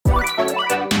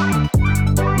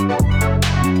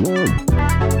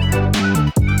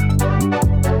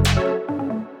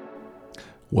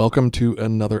Welcome to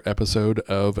another episode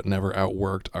of Never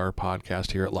Outworked, our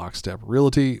podcast here at Lockstep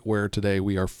Realty, where today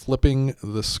we are flipping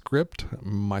the script.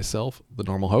 Myself, the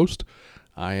normal host.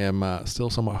 I am still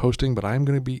somewhat hosting, but I am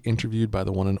going to be interviewed by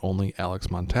the one and only Alex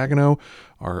Montagano,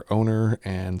 our owner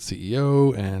and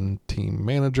CEO and team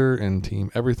manager and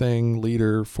team everything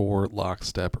leader for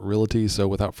Lockstep Realty. So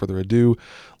without further ado,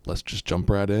 let's just jump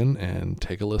right in and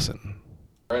take a listen.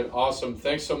 All right, awesome.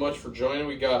 Thanks so much for joining.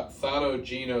 We got Thano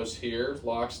Genos here,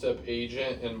 Lockstep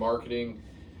agent and marketing,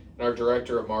 and our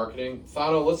director of marketing.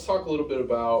 Thano, let's talk a little bit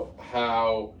about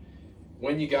how,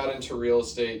 when you got into real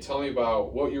estate, tell me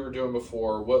about what you were doing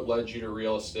before, what led you to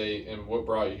real estate, and what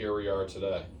brought you here where you are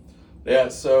today. Yeah,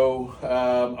 so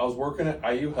I was working at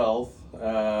IU Health,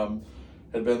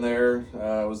 had been there,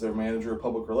 was their manager of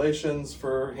public relations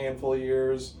for a handful of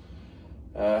years,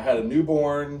 had a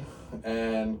newborn,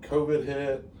 and COVID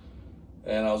hit,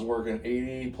 and I was working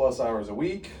 80 plus hours a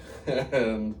week,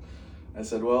 and I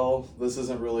said, well, this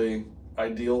isn't really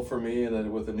ideal for me, and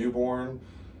then with a newborn,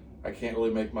 I can't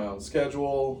really make my own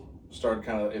schedule. Started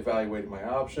kind of evaluating my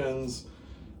options,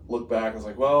 looked back, I was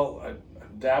like, well, I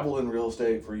dabbled in real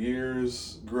estate for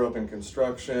years, grew up in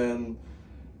construction,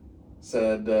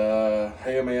 said,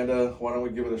 hey Amanda, why don't we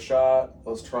give it a shot?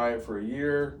 Let's try it for a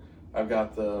year. I've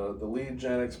got the lead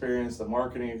gen experience, the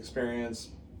marketing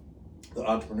experience, the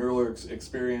entrepreneurial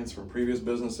experience from previous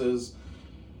businesses.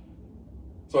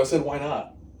 So I said, why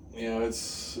not? You know,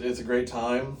 it's a great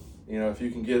time. You know, if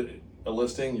you can get a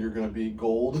listing, you're going to be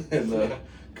gold in the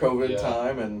COVID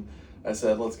time. And I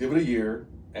said, let's give it a year.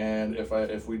 And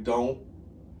if we don't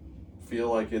feel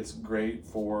like it's great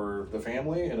for the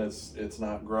family and it's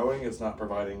not growing, it's not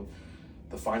providing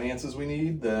the finances we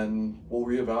need, then we'll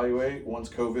reevaluate once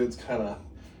COVID's kind of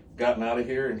gotten out of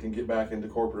here and can get back into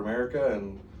corporate America.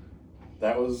 And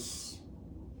that was,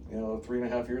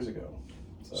 3.5 years ago.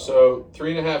 So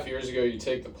 3.5 years ago, you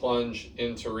take the plunge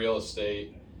into real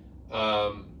estate.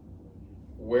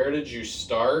 Where did you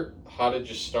start? How did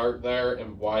you start there?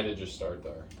 And why did you start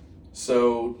there?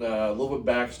 So a little bit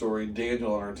backstory,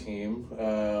 Daniel on our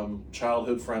team,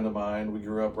 childhood friend of mine. We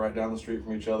grew up right down the street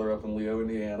from each other up in Leo,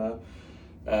 Indiana.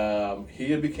 He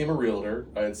had became a realtor.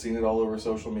 I had seen it all over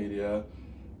social media.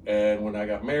 And when I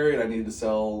got married, I needed to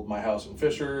sell my house in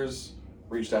Fishers,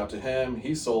 reached out to him,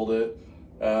 he sold it.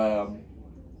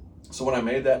 So when I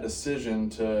made that decision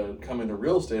to come into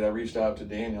real estate, I reached out to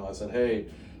Daniel. I said, hey,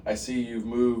 I see you've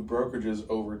moved brokerages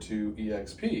over to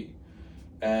EXP.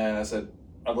 And I said,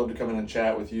 I'd love to come in and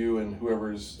chat with you and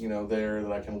whoever's, there,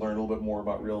 that I can learn a little bit more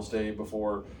about real estate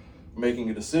before making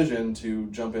a decision to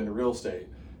jump into real estate.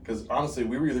 Because honestly,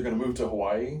 we were either going to move to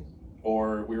Hawaii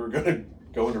or we were going to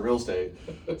go into real estate.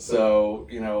 So,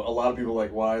 a lot of people are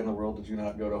like, why in the world did you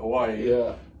not go to Hawaii?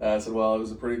 Yeah. I said, well, it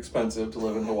was pretty expensive to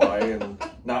live in Hawaii and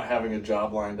not having a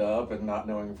job lined up and not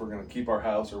knowing if we're going to keep our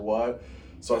house or what.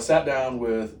 So I sat down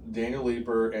with Daniel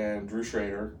Leeper and Drew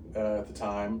Schrader at the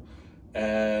time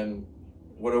and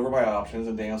went over my options.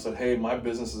 And Daniel said, hey, my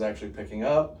business is actually picking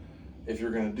up. If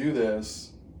you're going to do this,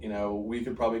 we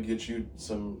could probably get you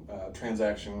some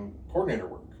transaction coordinator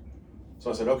work.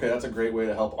 So I said, okay, that's a great way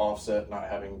to help offset not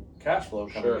having cash flow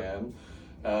coming in.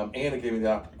 And it gave me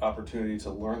the opportunity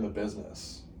to learn the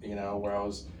business, where I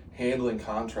was handling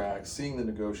contracts, seeing the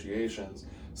negotiations,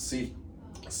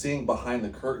 seeing behind the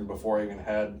curtain before I even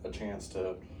had a chance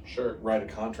to write a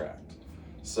contract.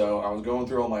 So I was going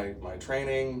through all my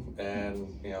training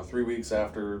and, 3 weeks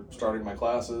after starting my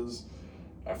classes,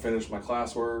 I finished my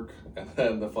classwork, and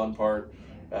then the fun part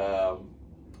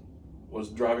was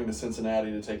driving to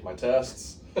Cincinnati to take my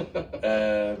tests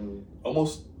and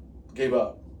almost gave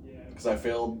up because I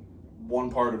failed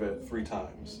one part of it 3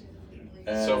 times.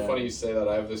 It's so funny you say that.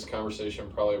 I have this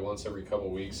conversation probably once every couple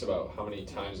of weeks about how many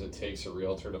times it takes a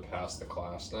realtor to pass the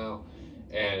class now.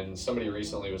 And somebody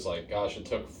recently was like, gosh, it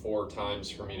took 4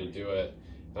 times for me to do it.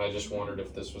 And I just wondered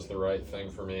if this was the right thing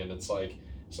for me. And it's like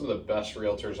some of the best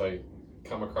realtors I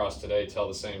come across today tell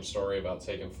the same story about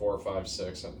taking 4, 5,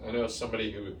 6. And I know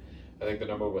somebody who, I think the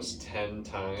number was 10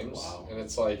 times. Wow. And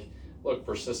it's like, look,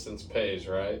 persistence pays,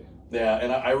 right? Yeah,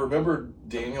 and I remember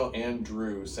Daniel and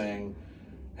Drew saying,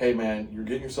 hey man, you're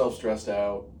getting yourself stressed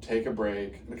out, take a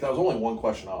break. Because I was only one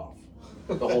question off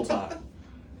the whole time.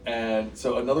 And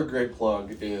so another great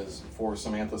plug is for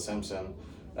Samantha Simpson.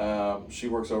 She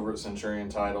works over at Centurion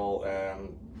Title,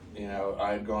 and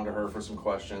I had gone to her for some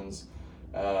questions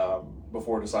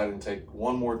before deciding to take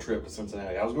one more trip to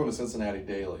Cincinnati. I was going to Cincinnati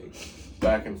daily,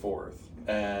 back and forth.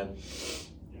 And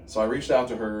so I reached out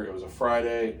to her. It was a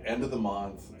Friday, end of the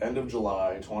month, end of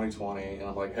July 2020, and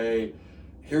I'm like, hey,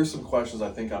 here's some questions I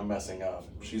think I'm messing up.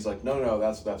 She's like, no,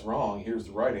 that's wrong. Here's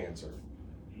the right answer.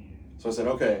 So I said,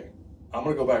 okay, I'm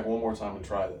going to go back one more time and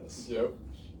try this. Yep.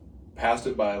 Passed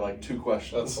it by like 2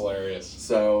 questions. That's hilarious.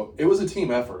 So it was a team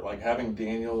effort, like having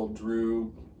Daniel,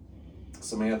 Drew,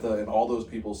 Samantha, and all those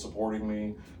people supporting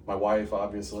me. My wife,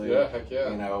 obviously. Yeah, heck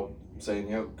yeah. You know, saying,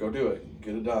 go do it,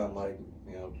 get it done. Like,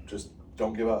 just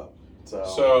don't give up.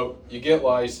 So you get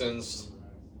licensed,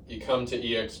 you come to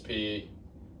EXP,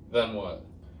 then what?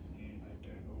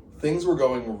 Things were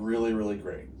going really, really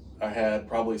great. I had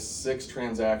probably 6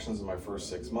 transactions in my first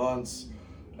 6 months.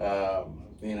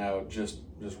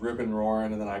 Just ripping and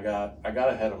roaring, and then I got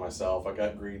ahead of myself. I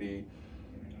got greedy.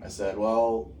 I said,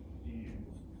 well,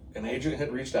 an agent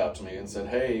had reached out to me and said,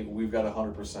 hey, we've got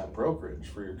 100% brokerage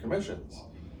for your commissions.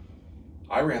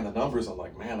 I ran the numbers. I'm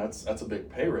like, man, that's a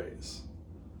big pay raise.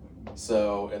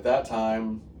 So at that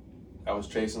time, I was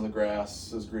chasing the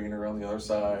grass is greener on the other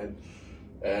side,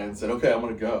 and said, okay, I'm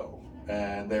going to go.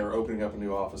 And they were opening up a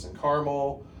new office in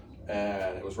Carmel,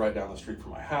 and it was right down the street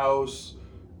from my house.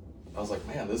 I was like,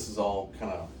 man, this is all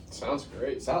kind of... Sounds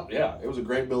great. Yeah, it was a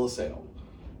great bill of sale.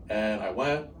 And I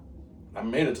went, I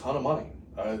made a ton of money.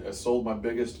 I sold my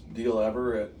biggest deal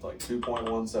ever at like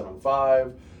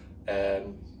 2.175.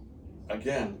 And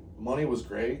again, money was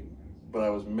great, but I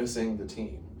was missing the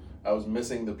team. I was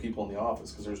missing the people in the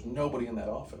office because there's nobody in that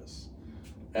office.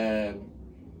 And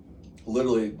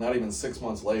literally not even 6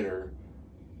 months later,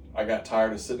 I got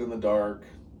tired of sitting in the dark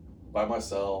by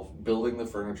myself, building the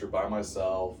furniture by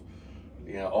myself,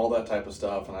 all that type of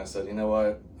stuff. And I said, you know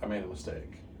what? I made a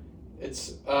mistake.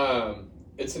 It's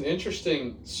an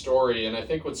interesting story, and I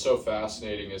think what's so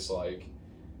fascinating is like,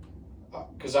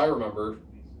 because I remember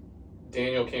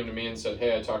Daniel came to me and said,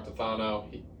 hey, I talked to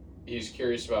Thano. He's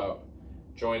curious about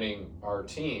joining our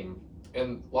team.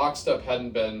 And Lockstep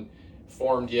hadn't been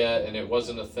formed yet, and it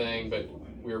wasn't a thing, but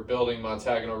we were building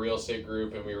Montagano Real Estate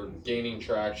Group, and we were gaining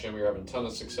traction. We were having a ton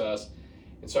of success.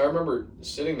 And so I remember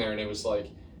sitting there, and it was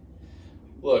like,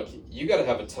 look, you got to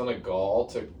have a ton of gall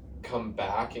to come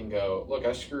back and go, look,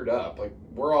 I screwed up. Like,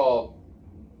 we're all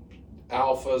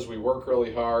alphas. We work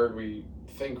really hard. We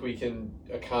think we can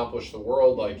accomplish the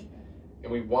world. Like,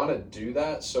 and we want to do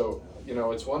that. So,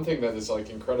 it's one thing that is like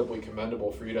incredibly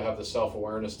commendable for you to have the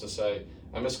self-awareness to say,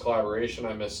 I miss collaboration.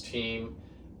 I miss team.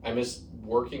 I miss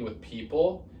working with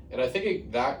people. And I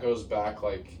think that goes back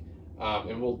like,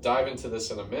 and we'll dive into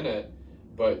this in a minute,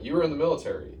 but you were in the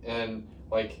military, and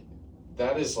like,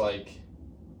 that is like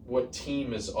what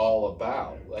team is all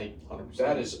about. Like 100%.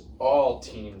 That is all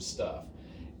team stuff.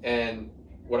 And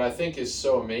what I think is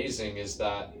so amazing is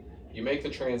that you make the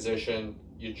transition,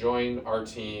 you join our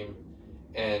team,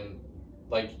 and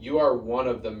like, you are one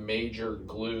of the major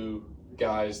glue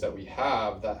guys that we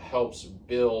have that helps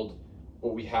build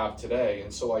what we have today.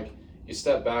 And so like, you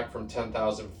step back from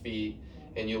 10,000 feet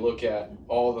and you look at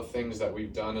all the things that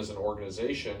we've done as an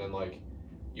organization, and like,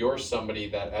 you're somebody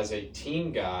that as a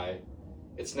team guy,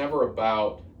 it's never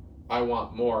about, I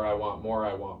want more, I want more,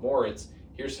 I want more. It's,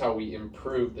 here's how we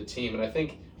improve the team. And I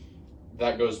think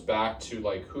that goes back to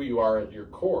like who you are at your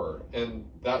core, and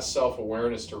that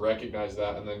self-awareness to recognize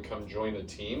that and then come join a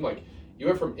team. Like, you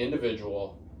went from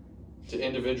individual to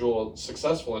individual,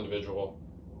 successful individual,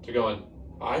 to going,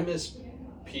 I miss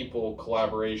people,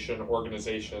 collaboration,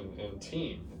 organization, and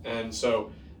team. And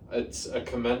so it's a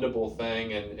commendable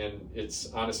thing, and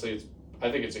it's honestly,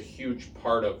 I think it's a huge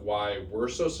part of why we're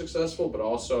so successful, but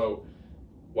also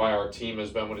why our team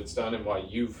has been what it's done, and why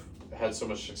you've had so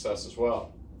much success as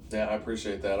well. Yeah, I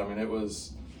appreciate that. I mean, it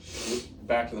was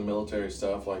back to the military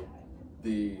stuff, like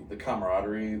the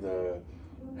camaraderie, the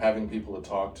having people to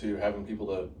talk to, having people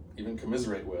to even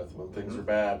commiserate with when things are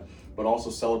bad, but also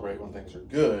celebrate when things are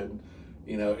good.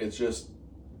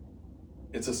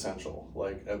 It's essential.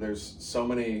 Like, there's so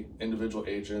many individual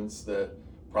agents that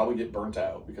probably get burnt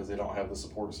out because they don't have the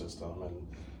support system,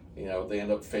 and they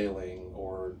end up failing,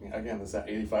 or again, it's that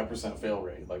 85% fail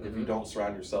rate. Like, if you don't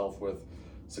surround yourself with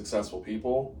successful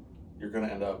people, you're going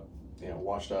to end up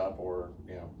washed up, or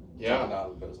jumping out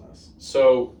of the business.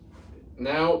 So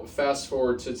now fast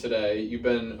forward to today. You've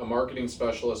been a marketing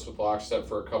specialist with Lockstep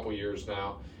for a couple years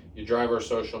now. You drive our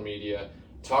social media.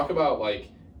 Talk about like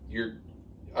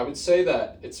I would say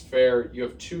that it's fair, you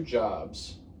have 2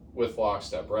 jobs with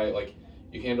Lockstep, right? Like,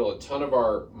 you handle a ton of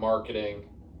our marketing,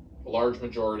 a large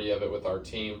majority of it with our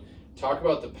team. Talk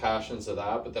about the passions of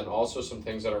that, but then also some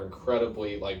things that are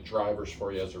incredibly like drivers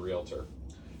for you as a realtor.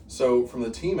 So from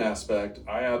the team aspect,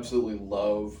 I absolutely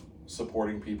love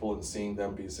supporting people and seeing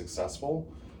them be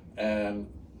successful. And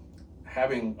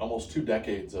having almost 2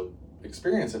 decades of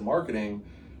experience in marketing,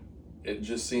 it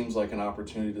just seems like an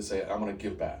opportunity to say, I'm going to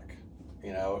give back,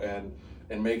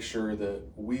 and make sure that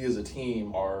we as a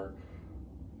team are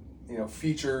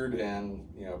featured and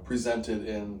presented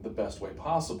in the best way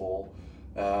possible,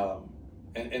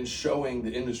 and showing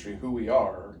the industry who we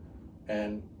are,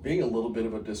 and being a little bit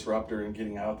of a disruptor and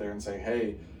getting out there and saying,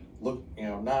 hey, look,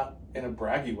 not in a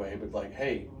braggy way, but like,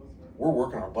 hey, we're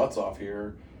working our butts off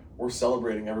here. We're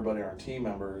celebrating everybody, our team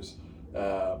members,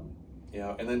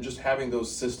 and then just having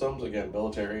those systems, again,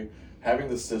 military, having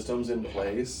the systems in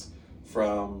place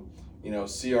from,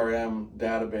 CRM,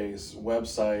 database,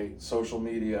 website, social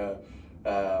media,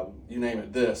 you name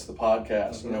it, the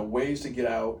podcast, ways to get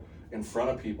out in front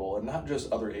of people, and not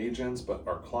just other agents, but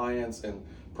our clients, and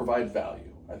provide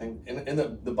value. I think in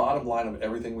the bottom line of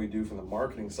everything we do from the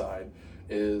marketing side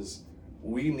is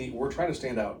we're trying to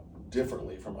stand out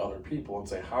differently from other people and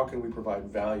say, how can we provide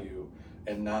value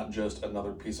and not just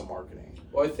another piece of marketing?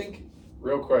 Well, I think,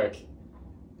 real quick,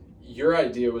 your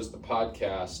idea was the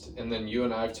podcast, and then you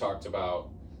and I've talked about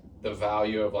the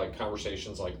value of like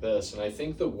conversations like this. And I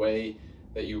think the way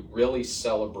that you really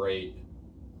celebrate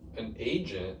an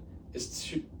agent is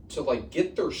to like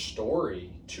get their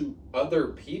story to other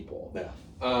people. Yeah.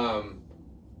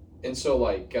 And so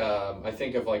like, I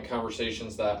think of like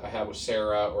conversations that I had with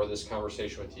Sarah or this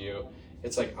conversation with you.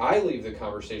 It's like, I leave the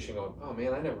conversation going, oh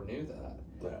man, I never knew that.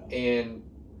 Yeah. And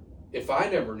if I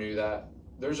never knew that,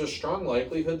 there's a strong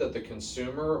likelihood that the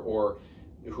consumer or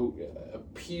a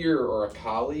peer or a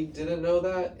colleague didn't know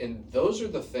that. And those are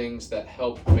the things that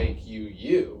help make you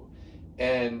you.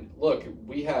 And look,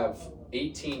 we have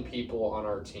 18 people on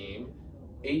our team,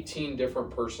 18 different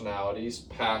personalities,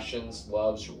 passions,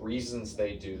 loves, reasons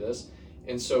they do this.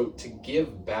 And so to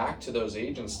give back to those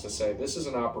agents to say, this is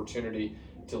an opportunity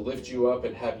to lift you up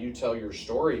and have you tell your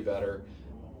story better,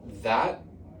 that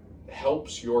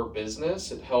helps your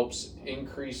business. It helps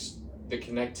increase the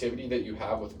connectivity that you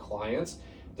have with clients.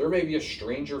 There may be a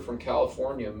stranger from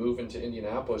California moving to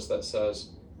Indianapolis that says,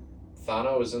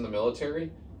 Thano is in the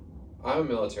military. I'm a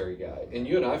military guy. And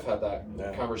you and I've had that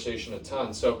conversation a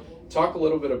ton. So talk a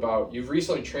little bit about, you've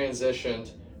recently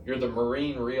transitioned, you're the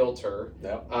Marine Realtor.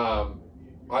 Yeah.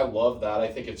 I love that. I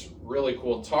think it's really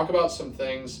cool. Talk about some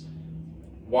things,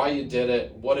 why you did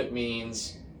it, what it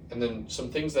means, and then some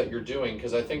things that you're doing,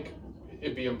 because I think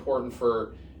it'd be important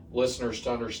for listeners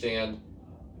to understand,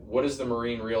 what is the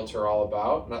Marine Realtor all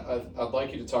about? And I'd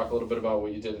like you to talk a little bit about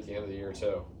what you did at the end of the year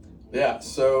too. Yeah,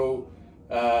 so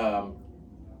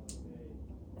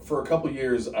for a couple of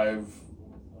years, I've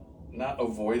not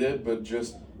avoided, but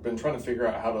just been trying to figure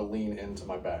out how to lean into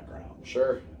my background.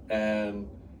 Sure. And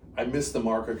I missed the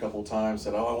mark a couple of times,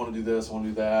 said, oh, I want to do this, I want to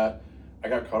do that. I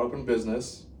got caught up in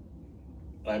business,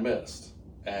 and I missed.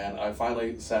 And I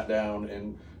finally sat down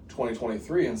in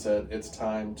 2023 and said, it's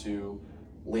time to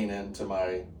lean into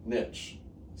my niche.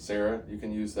 Sarah, you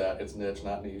can use that. It's niche,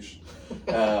 not niche.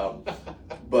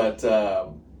 But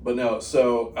no,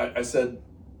 so I said,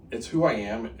 it's who I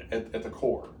am at the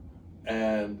core.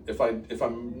 And if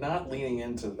I'm not leaning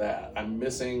into that, I'm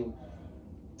missing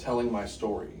telling my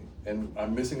story, and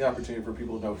I'm missing the opportunity for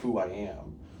people to know who I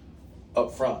am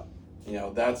up front.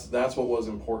 That's what was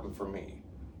important for me.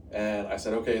 And I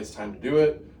said, okay, it's time to do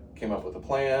it. Came up with a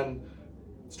plan,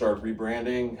 started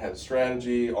rebranding, had a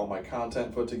strategy, all my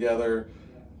content put together.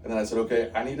 And then I said,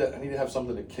 okay, I need to have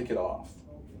something to kick it off.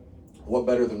 What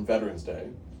better than Veterans Day?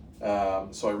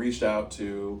 So I reached out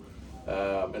to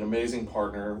an amazing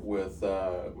partner with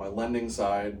my lending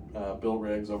side, Bill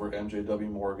Riggs over at MJW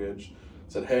Mortgage.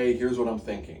 Said, hey, here's what I'm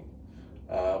thinking.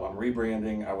 I'm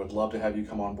rebranding. I would love to have you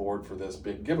come on board for this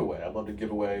big giveaway. I'd love to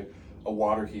give away a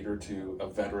water heater to a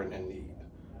veteran in need.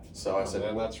 So I said,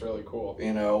 man, that's really cool.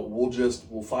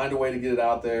 We'll find a way to get it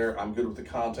out there. I'm good with the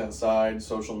content side,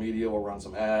 social media. We'll run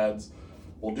some ads.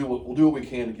 We'll do what we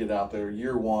can to get it out there.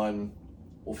 Year one,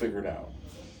 we'll figure it out.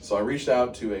 So I reached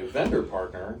out to a vendor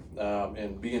partner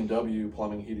in B&W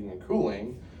Plumbing, Heating, and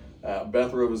Cooling,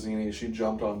 Beth Robazzini. She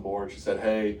jumped on board. She said,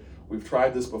 hey, we've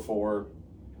tried this before.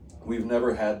 We've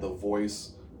never had the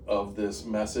voice of this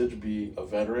message be a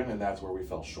veteran, and that's where we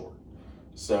fell short.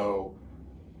 So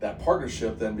that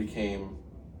partnership then became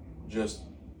just,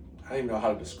 I don't even know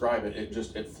how to describe it.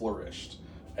 It flourished.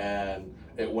 And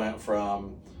it went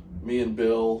from me and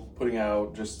Bill putting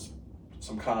out just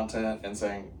some content and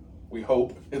saying, we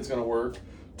hope it's going to work,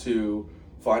 to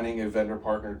finding a vendor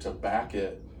partner to back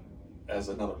it as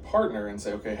another partner and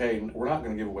say, okay, hey, we're not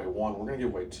going to give away one, we're going to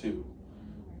give away two.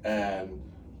 And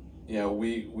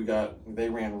they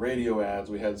ran radio ads,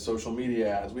 we had social media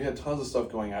ads, we had tons of stuff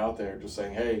going out there just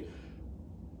saying, hey,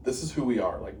 this is who we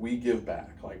are. Like, we give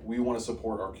back. Like, we want to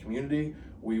support our community.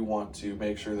 We want to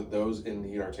make sure that those in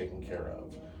need are taken care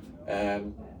of.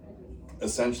 And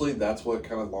essentially that's what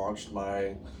kind of launched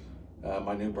my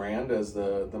my new brand as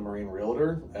the Marine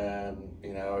Realtor, and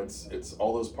it's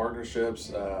all those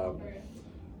partnerships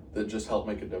that just help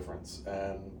make a difference.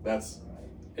 And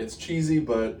it's cheesy,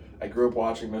 but I grew up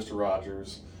watching Mr.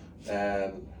 Rogers,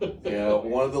 and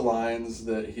one of the lines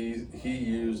that he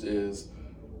used is,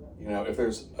 if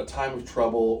there's a time of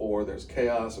trouble or there's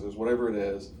chaos or there's whatever it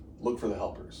is, look for the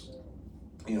helpers.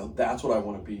 That's what I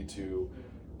want to be to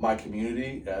my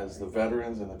community as the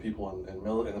veterans and the people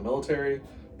in the military,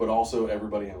 but also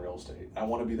everybody in real estate. I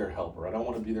want to be their helper. I don't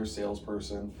want to be their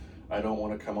salesperson. I don't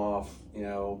want to come off,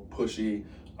 pushy.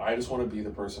 I just want to be the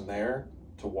person there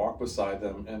to walk beside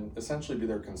them and essentially be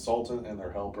their consultant and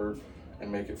their helper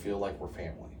and make it feel like we're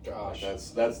family. Gosh.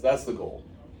 That's the goal.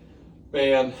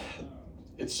 Man,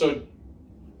 it's so...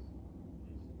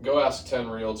 Go ask 10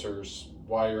 realtors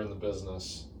why you're in the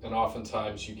business, and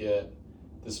oftentimes you get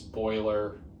this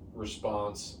boiler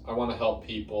response. I want to help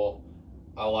people.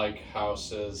 I like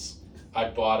houses. I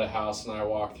bought a house and I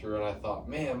walked through and I thought,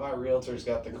 man, my realtor's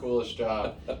got the coolest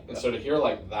job. And so to hear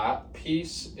like that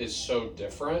piece is so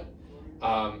different.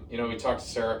 We talked to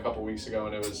Sarah a couple weeks ago,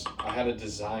 and I had a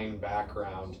design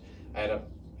background.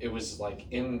 It was like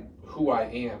in who I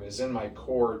am, is in my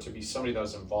core to be somebody that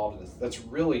was involved in this. That's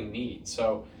really neat.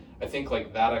 So I think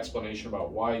like that explanation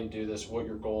about why you do this, what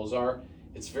your goals are,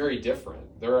 it's very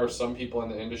different. There are some people in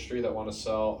the industry that want to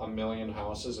sell 1 million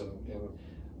houses and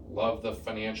love the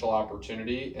financial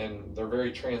opportunity, and they're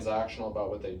very transactional about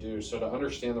what they do. So to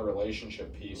understand the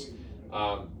relationship piece,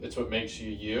 it's what makes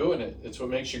you you, and it's what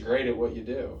makes you great at what you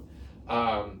do.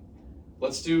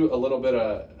 Let's do a little bit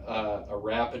of a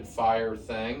rapid fire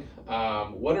thing.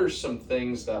 What are some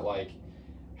things that, like,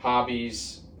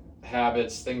 hobbies,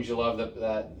 habits, things you love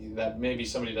that maybe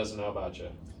somebody doesn't know about you?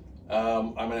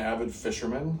 I'm an avid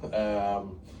fisherman.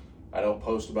 I don't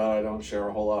post about it, I don't share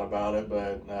a whole lot about it,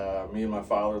 but me and my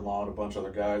father-in-law and a bunch of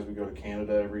other guys, we go to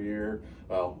Canada every year,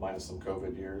 well, minus some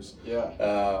COVID years.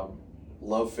 Yeah.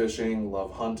 Love fishing,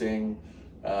 love hunting,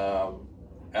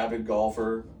 avid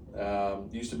golfer.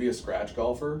 Used to be a scratch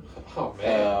golfer. Oh,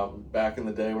 man. Back in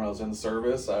the day when I was in the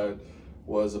service, I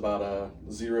was about a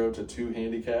 0 to 2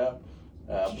 handicap.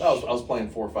 I was playing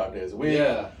 4 or 5 days a week.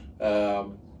 Yeah.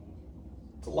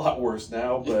 It's a lot worse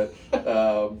now, but kind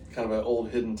of an old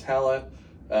hidden talent.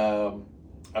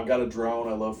 I've got a drone.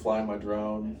 I love flying my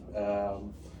drone.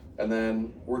 And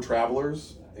then we're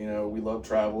travelers. We love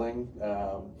traveling.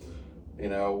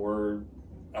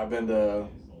 I've been to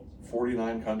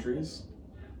 49 countries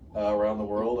around the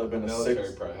world. I've been to military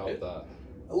 6. Probably helped that.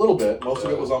 A little bit. Most of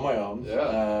it was on my own.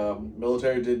 Yeah.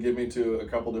 Military did get me to a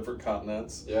couple different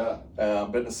continents. Yeah.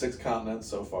 Been to 6 continents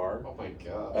so far. Oh my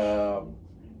gosh.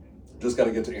 Just got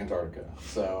to get to Antarctica,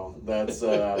 so that's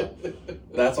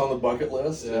on the bucket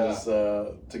list. Yeah. Is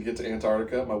to get to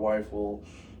Antarctica. My wife will.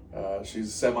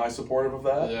 She's semi-supportive of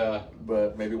that. Yeah.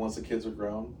 But maybe once the kids are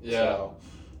grown. Yeah. So,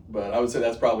 but I would say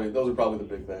those are probably the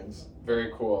big things.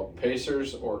 Very cool.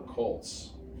 Pacers or Colts?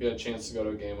 If you had a chance to go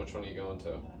to a game, which one are you going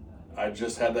to? I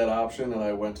just had that option, and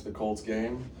I went to the Colts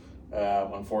game.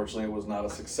 Unfortunately, it was not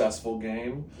a successful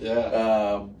game.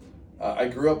 Yeah. I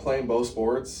grew up playing both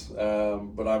sports,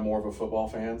 but I'm more of a football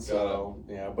fan. So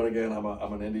yeah, but again, I'm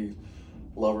an Indy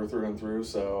lover through and through.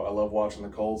 So I love watching the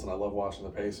Colts and I love watching the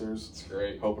Pacers. It's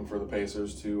great. Hoping for the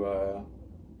Pacers to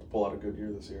pull out a good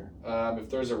year this year. If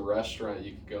there's a restaurant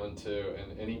you could go into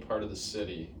in any part of the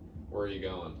city, where are you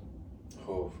going?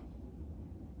 Oof.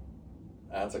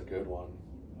 That's a good one.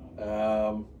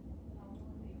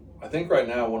 I think right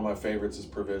now one of my favorites is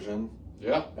Provision.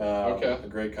 Yeah. Okay. A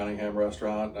great Cunningham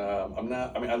restaurant. I'm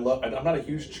not a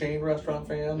huge chain restaurant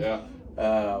fan. Yeah.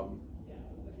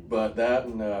 But that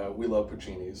and we love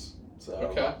Puccini's. So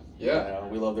okay. Yeah.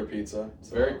 We love their pizza.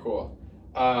 So. Very cool.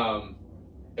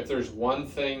 If there's one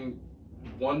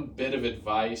bit of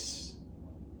advice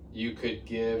you could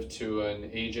give to an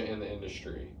agent in the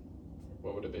industry,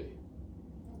 what would it be?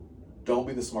 Don't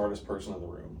be the smartest person in the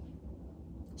room.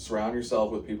 Surround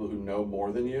yourself with people who know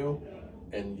more than you,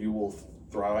 and you will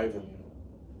thrive and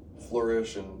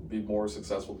flourish and be more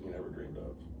successful than you ever dreamed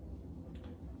of.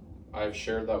 I've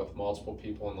shared that with multiple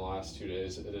people in the last 2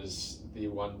 days. It is the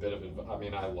one bit of advice. I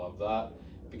mean, I love that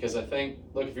because I think,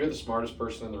 look, if you're the smartest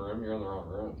person in the room, you're in the wrong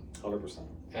room. 100%.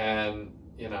 And,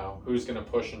 who's going to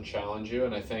push and challenge you?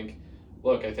 And I think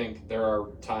there are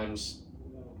times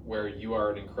where you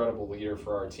are an incredible leader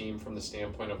for our team from the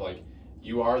standpoint of, like,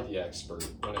 you are the expert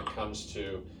when it comes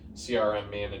to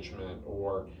CRM management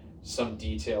or some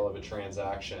detail of a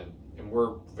transaction. And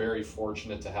we're very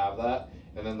fortunate to have that.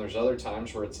 And then there's other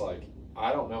times where it's like,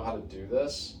 I don't know how to do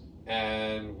this.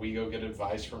 And we go get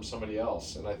advice from somebody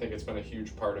else. And I think it's been a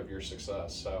huge part of your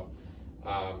success. So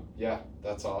Yeah,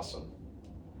 that's awesome.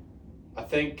 I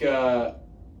think we're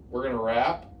going to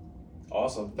wrap.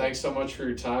 Awesome. Thanks so much for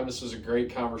your time. This was a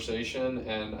great conversation,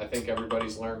 and I think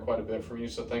everybody's learned quite a bit from you.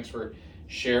 So thanks for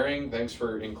sharing. Thanks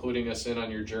for including us in on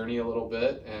your journey a little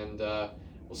bit, and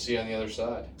we'll see you on the other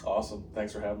side. Awesome.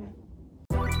 Thanks for having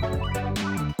me.